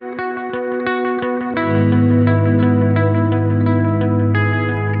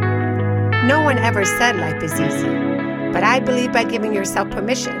No one ever said life is easy, but I believe by giving yourself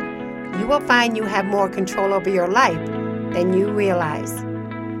permission, you will find you have more control over your life than you realize.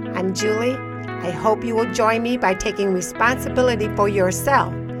 I'm Julie. I hope you will join me by taking responsibility for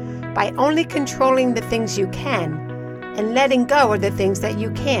yourself, by only controlling the things you can and letting go of the things that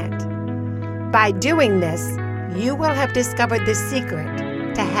you can't. By doing this, you will have discovered the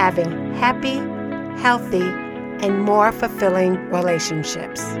secret to having happy, healthy, and more fulfilling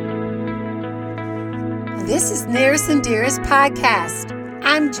relationships. This is Nearest and Dearest Podcast.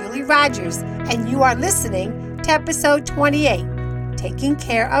 I'm Julie Rogers, and you are listening to episode 28, Taking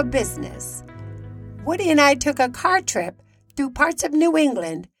Care of Business. Woody and I took a car trip through parts of New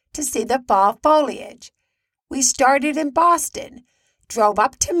England to see the fall foliage. We started in Boston, drove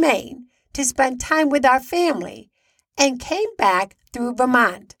up to Maine to spend time with our family, and came back through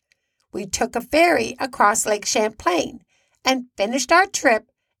Vermont. We took a ferry across Lake Champlain and finished our trip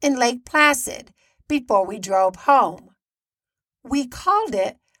in Lake Placid before we drove home. We called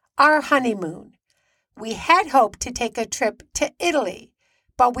it our honeymoon. We had hoped to take a trip to Italy,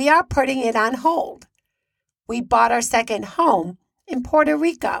 but we are putting it on hold. We bought our second home in Puerto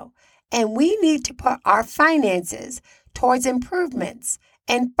Rico, and we need to put our finances towards improvements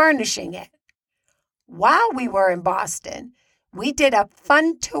and furnishing it. While we were in Boston, we did a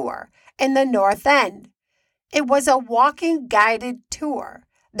fun tour in the North End. It was a walking guided tour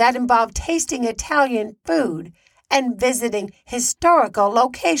that involved tasting Italian food and visiting historical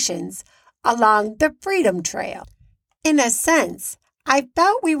locations along the Freedom Trail. In a sense, I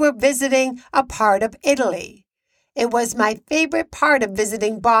felt we were visiting a part of Italy. It was my favorite part of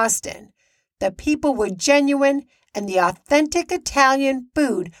visiting Boston. The people were genuine and the authentic Italian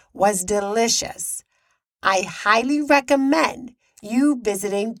food was delicious. I highly recommend you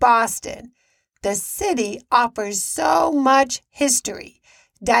visiting Boston. The city offers so much history,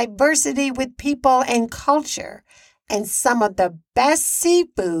 diversity with people and culture, and some of the best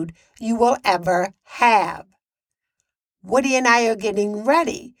seafood you will ever have. Woody and I are getting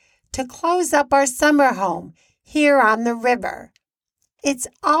ready to close up our summer home here on the river. It's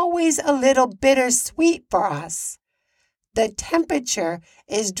always a little bittersweet for us. The temperature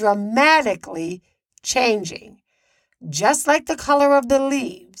is dramatically changing, just like the color of the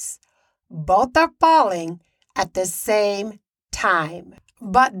leaves. Both are falling at the same time.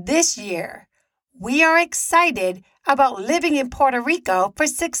 But this year, we are excited about living in Puerto Rico for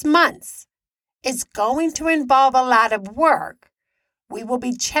 6 months. It's going to involve a lot of work. We will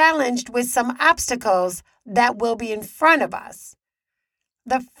be challenged with some obstacles that will be in front of us.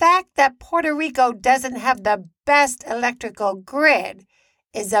 The fact that Puerto Rico doesn't have the best electrical grid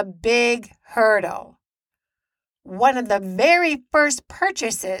is a big hurdle. One of the very first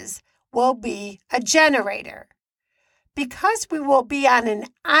purchases will be a generator. Because we will be on an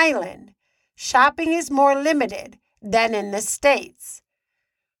island, shopping is more limited than in the States.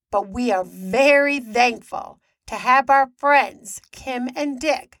 But we are very thankful to have our friends, Kim and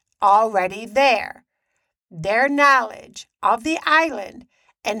Dick, already there. Their knowledge of the island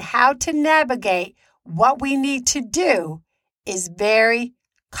and how to navigate what we need to do is very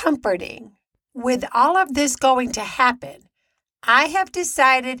comforting. With all of this going to happen, I have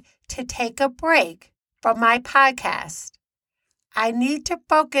decided to take a break from my podcast. I need to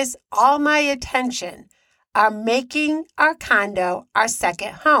focus all my attention on making our condo our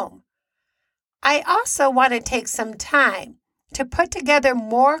second home. I also want to take some time to put together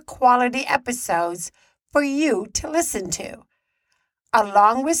more quality episodes for you to listen to,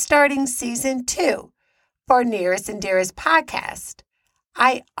 along with starting season 2 for Nearest and Dearest Podcast.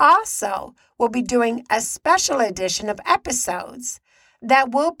 I also will be doing a special edition of episodes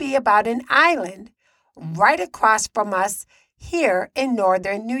that will be about an island right across from us here in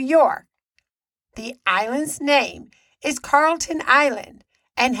northern New York. The island's name is Carlton Island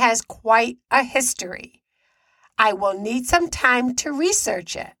and has quite a history. I will need some time to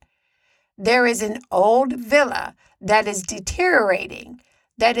research it. There is an old villa that is deteriorating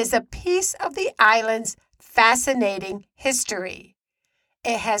that is a piece of the island's fascinating history.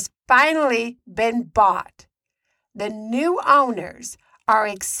 It has finally been bought. The new owners are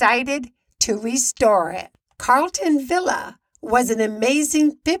excited to restore it. Carlton Villa was an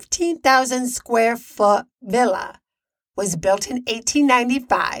amazing 15,000 square foot villa, was built in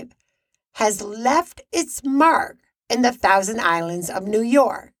 1895, has left its mark in the Thousand Islands of New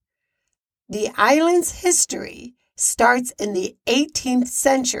York. The island's history starts in the 18th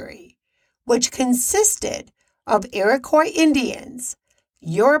century, which consisted of Iroquois Indians,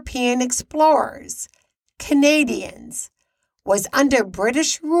 European explorers, Canadians, was under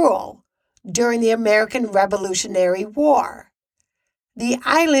British rule during the American Revolutionary War. The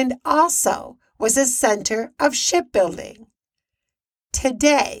island also was a center of shipbuilding.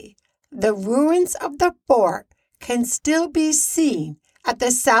 Today, the ruins of the fort can still be seen at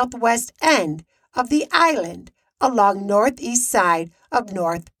the southwest end of the island along northeast side of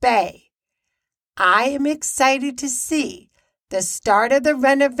North Bay. I am excited to see the start of the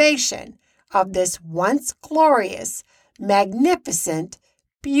renovation of this once glorious, magnificent,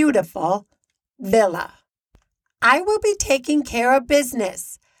 beautiful villa. I will be taking care of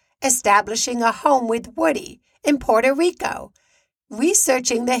business, establishing a home with Woody in Puerto Rico,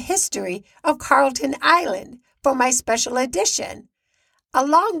 researching the history of Carlton Island for my special edition,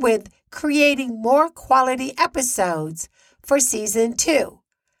 along with creating more quality episodes for Season 2.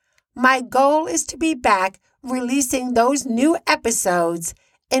 My goal is to be back releasing those new episodes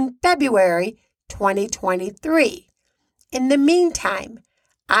in February 2023. In the meantime,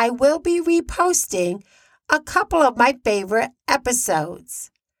 I will be reposting a couple of my favorite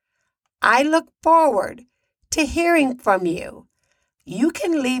episodes. I look forward to hearing from you. You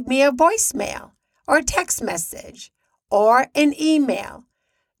can leave me a voicemail or text message or an email.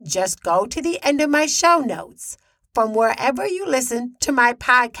 Just go to the end of my show notes from wherever you listen to my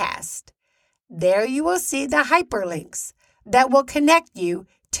podcast. There you will see the hyperlinks that will connect you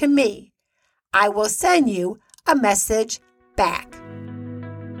to me. I will send you a message back.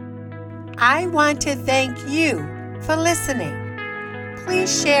 I want to thank you for listening.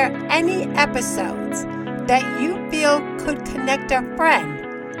 Please share any episodes that you feel could connect a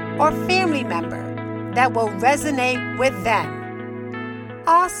friend or family member that will resonate with them.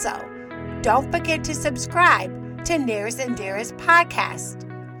 Also, don't forget to subscribe to Nearest and Dearest podcast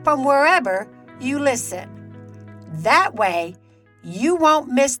from wherever you listen. That way, you won't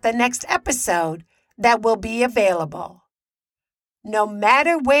miss the next episode that will be available. No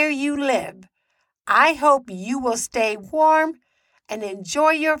matter where you live, I hope you will stay warm and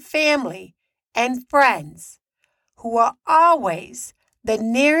enjoy your family and friends who are always the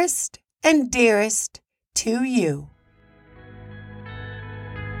nearest and dearest to you.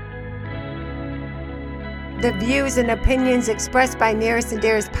 The views and opinions expressed by Nearest and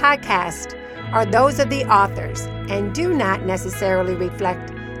Dearest podcast are those of the authors and do not necessarily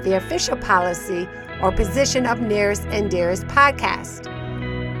reflect the official policy or position of Nearest and Dearest podcast.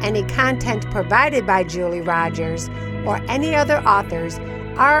 Any content provided by Julie Rogers or any other authors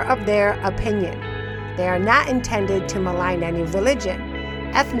are of their opinion. They are not intended to malign any religion,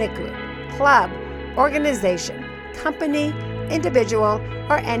 ethnic group, club, organization, company, individual,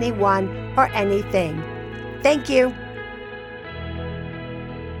 or anyone or anything. Thank you.